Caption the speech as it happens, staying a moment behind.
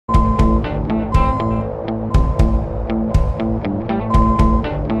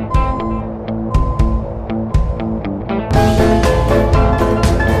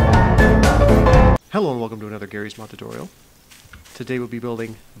Hello and welcome to another Gary's Mod tutorial. Today we'll be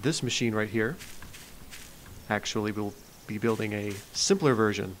building this machine right here. Actually, we'll be building a simpler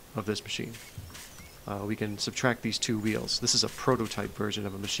version of this machine. We can subtract these two wheels. This is a prototype version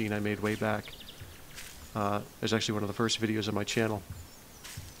of a machine I made way back. There's actually one of the first videos on my channel.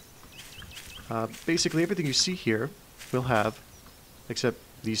 Basically everything you see here we'll have, except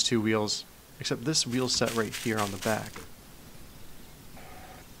these two wheels, except this wheel set right here on the back.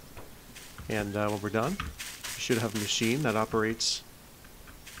 And when we're done, we should have a machine that operates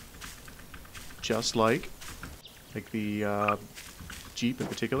just like the Jeep in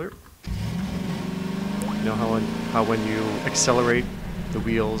particular. You know how when you accelerate, the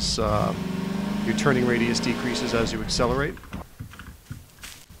wheels, your turning radius decreases as you accelerate?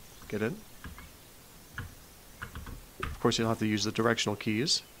 Get in. Of course, you'll have to use the directional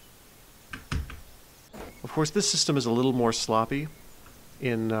keys. Of course, this system is a little more sloppy.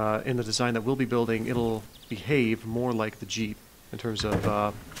 In the design that we'll be building, it'll behave more like the Jeep in terms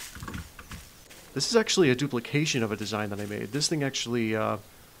of... this is actually a duplication of a design that I made. This thing actually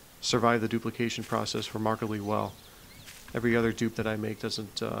survived the duplication process remarkably well. Every other dupe that I make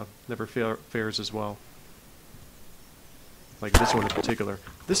doesn't never fares as well. Like this one in particular.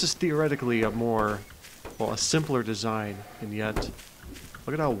 This is theoretically a more, well, a simpler design, and yet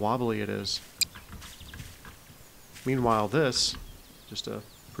look at how wobbly it is. Meanwhile, this, just to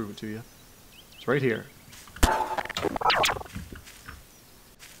prove it to you, it's right here.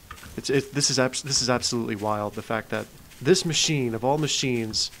 This is absolutely wild, the fact that this machine, of all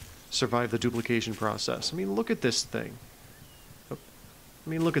machines, survived the duplication process. I mean, look at this thing. I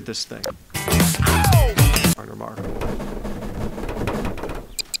mean, look at this thing. Unremarkable.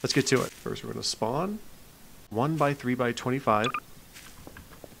 Let's get to it. First, we're going to spawn 1 by 3 by 25.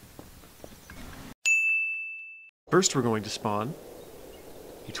 First, we're going to spawn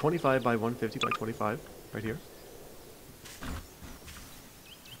a 25 by 150 by 25 right here.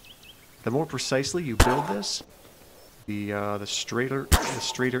 The more precisely you build this, the straighter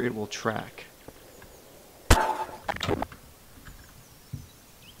it will track.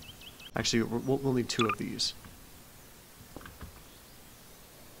 Actually, we'll need 2 of these.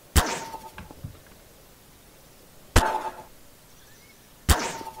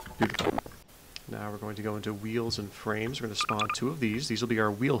 Beautiful. Now we're going to go into wheels and frames. We're going to spawn 2 of these. These will be our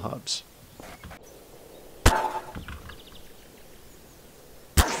wheel hubs.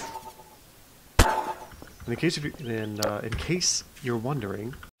 In case you're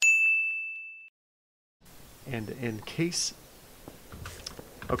wondering,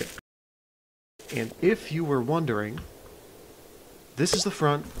 okay, and if you were wondering, this is the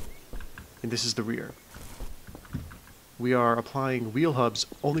front and this is the rear. We are applying wheel hubs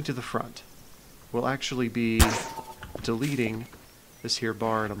only to the front. We'll actually be deleting this here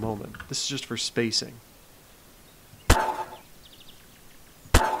bar in a moment. This is just for spacing.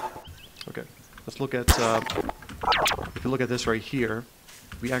 Okay, let's look at, if you look at this right here,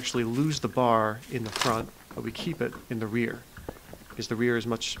 we actually lose the bar in the front, but we keep it in the rear. Because the rear is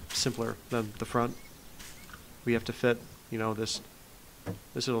much simpler than the front. We have to fit, you know, this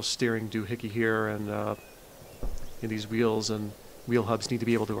little steering doohickey here, and these wheels and wheel hubs need to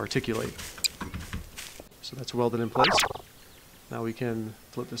be able to articulate. So that's welded in place. Now we can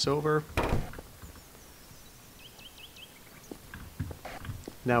flip this over.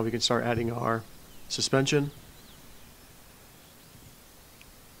 Now we can start adding our suspension.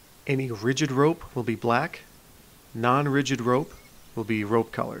 Any rigid rope will be black. Non-rigid rope will be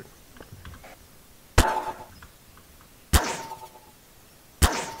rope colored.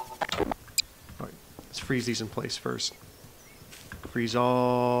 Alright, let's freeze these in place first. Freeze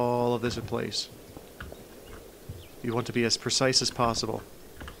all of this in place. You want to be as precise as possible.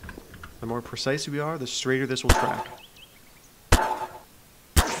 The more precise we are, the straighter this will track.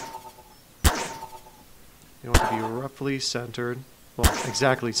 You want to be roughly centered, well,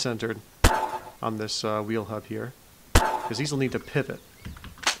 exactly centered on this wheel hub here, because these will need to pivot.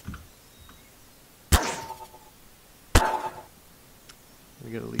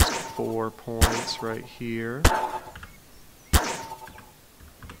 We get at least 4 points right here.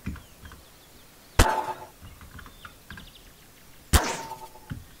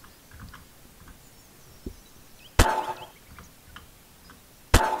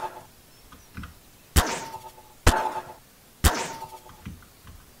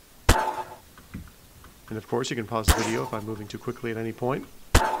 And of course, you can pause the video if I'm moving too quickly at any point.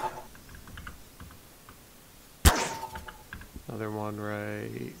 Another one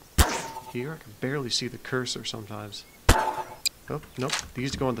right here. I can barely see the cursor sometimes. Oh, nope.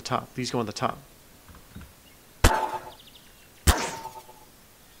 These go on the top. These go on the top.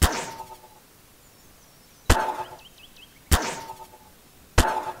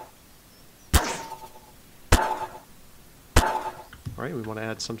 Alright, we want to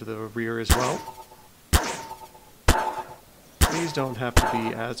add some to the rear as well. These don't have to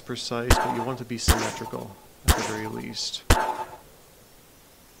be as precise, but you want to be symmetrical at the very least.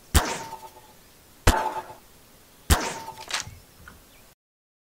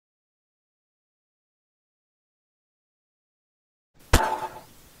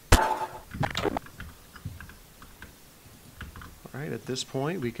 Alright, at this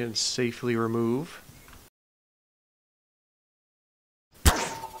point we can safely remove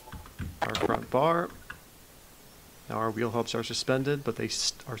our front bar. Now our wheel hubs are suspended, but they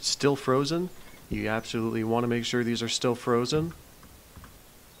are still frozen. You absolutely want to make sure these are still frozen.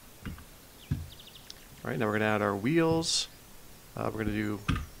 Alright, now we're going to add our wheels. These are going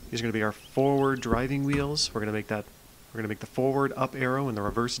to be our forward driving wheels. We're going to make the forward up arrow and the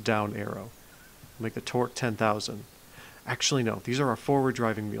reverse down arrow. We'll make the torque 10,000. Actually, no, these are our forward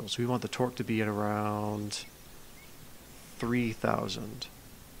driving wheels. We want the torque to be at around 3,000.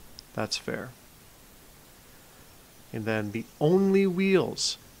 That's fair. And then the only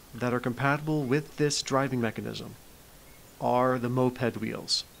wheels that are compatible with this driving mechanism are the moped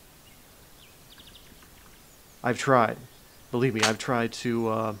wheels. I've tried. Believe me, I've tried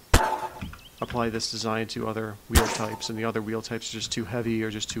to apply this design to other wheel types, and the other wheel types are just too heavy or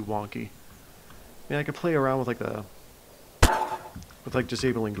just too wonky. I mean, I could play around with like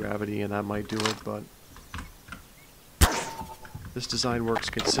disabling gravity, and that might do it, but this design works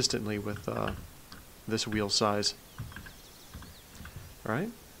consistently with this wheel size. Alright,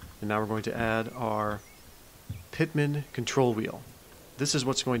 and now we're going to add our Pitman control wheel. This is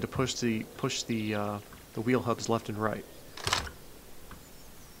what's going to push the wheel hubs left and right.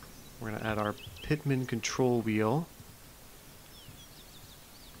 We're going to add our Pitman control wheel.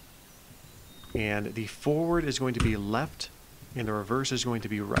 And the forward is going to be left, and the reverse is going to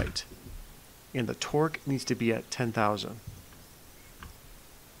be right. And the torque needs to be at 10,000.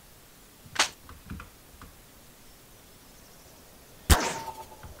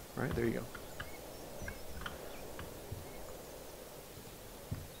 Alright, there you go.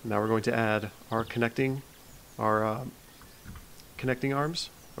 Now we're going to add our connecting arms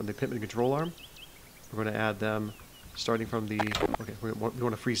from the Pitman control arm. We're going to add them starting from the... Okay, we want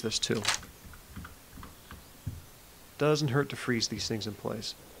to freeze this too. Doesn't hurt to freeze these things in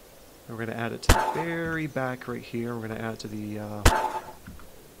place. And we're going to add it to the very back right here. We're going to add it to the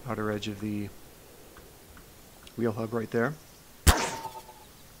outer edge of the wheel hub right there.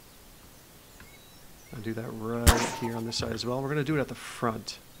 I'll do that right here on this side as well. We're going to do it at the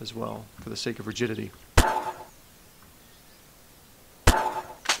front as well, for the sake of rigidity.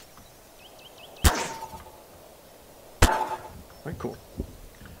 Alright, cool.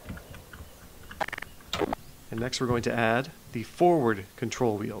 And next we're going to add the forward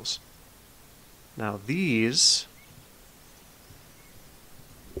control wheels. Now these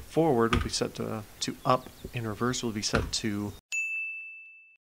forward will be set to up, and reverse will be set to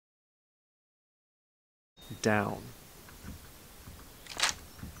down.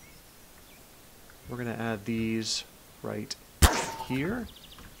 We're going to add these right here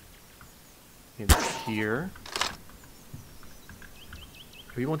and here.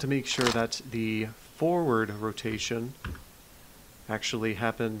 We want to make sure that the forward rotation actually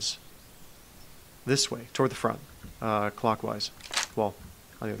happens this way, toward the front, clockwise. Well,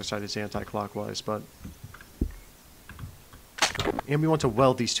 on the other side it's anti-clockwise, but... And we want to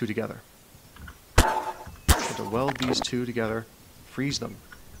weld these two together. To weld these two together, freeze them.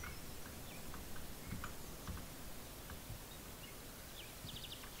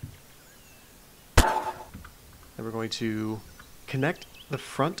 And we're going to connect the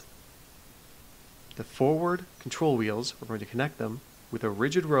forward control wheels. We're going to connect them with a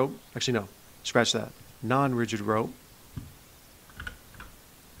rigid rope. Actually, no, scratch that. Non-rigid rope.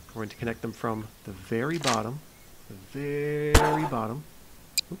 We're going to connect them from the very bottom, the very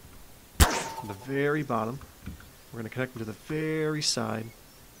bottom. We're going to connect them to the very side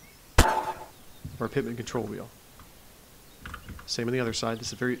of our Pitman control wheel. Same on the other side.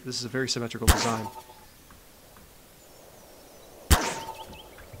 This is a very symmetrical design.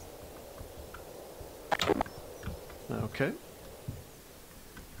 Okay.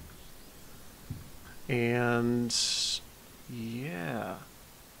 And yeah.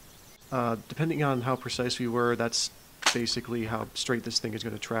 Depending on how precise we were, that's basically how straight this thing is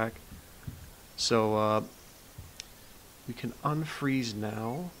going to track. So we can unfreeze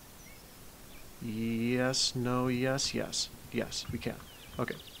now. Yes, no, yes, yes. Yes, we can.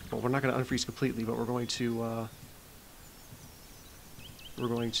 Okay. Well, we're not going to unfreeze completely, but we're going to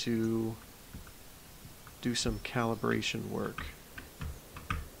do some calibration work.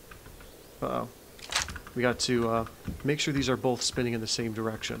 Uh-oh. We got to make sure these are both spinning in the same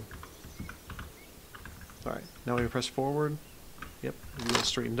direction. Alright, now we press forward. Yep, the wheel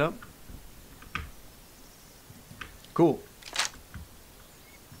straightened up. Cool.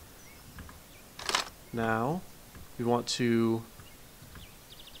 Now, we want to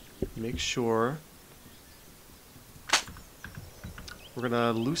make sure we're going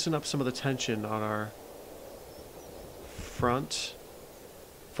to loosen up some of the tension on our front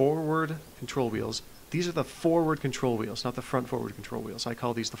forward control wheels. These are the forward control wheels, not the front forward control wheels. I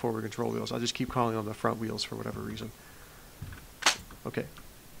call these the forward control wheels. I'll just keep calling them the front wheels for whatever reason. Okay,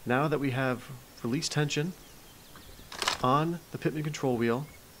 now that we have released tension on the Pitman control wheel,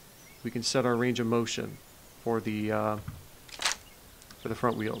 we can set our range of motion for the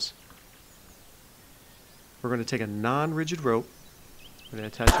front wheels. We're going to take a non-rigid rope. We're going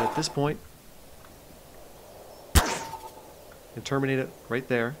to attach it at this point and terminate it right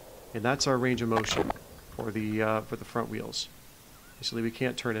there, and that's our range of motion for the front wheels. Basically, we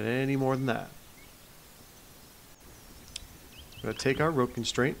can't turn it any more than that. We're going to take our rope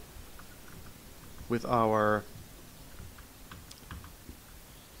constraint with our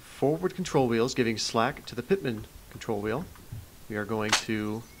forward control wheels giving slack to the Pitman control wheel. We are going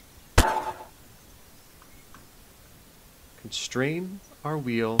to constrain our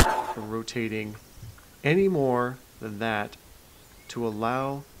wheel from rotating any more than that to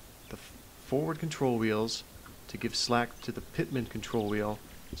allow the forward control wheels to give slack to the Pitman control wheel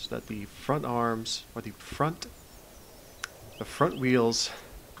so that the front arms, or the front wheels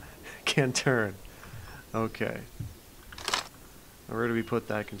can turn. Okay. Now where do we put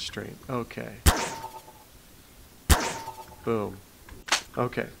that constraint? Okay. Boom.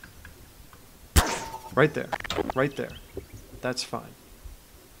 Okay. Right there. Right there. That's fine.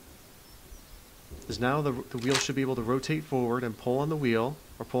 Because now the wheel should be able to rotate forward and pull on the wheel,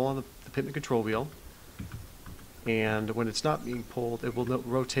 or pull on the Pitman control wheel. And when it's not being pulled, it will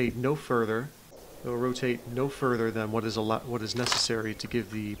rotate no further. It will rotate no further than what is necessary to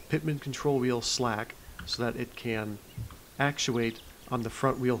give the Pitman control wheel slack so that it can actuate on the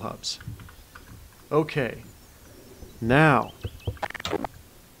front wheel hubs. Okay. Now,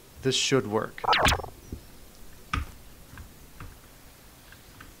 this should work.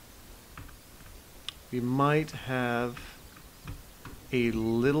 We might have a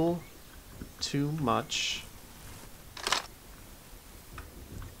little too much.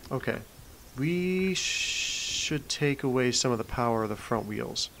 Okay. We should take away some of the power of the front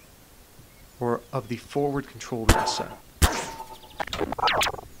wheels, or of the forward control wheel set.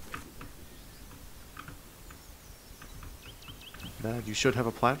 Now you should have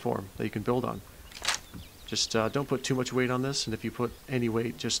a platform that you can build on. Just don't put too much weight on this, and if you put any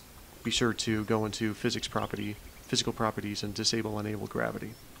weight, just be sure to go into physical properties and disable enable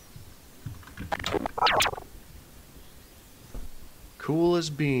gravity. Cool as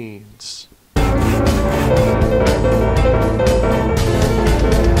beans.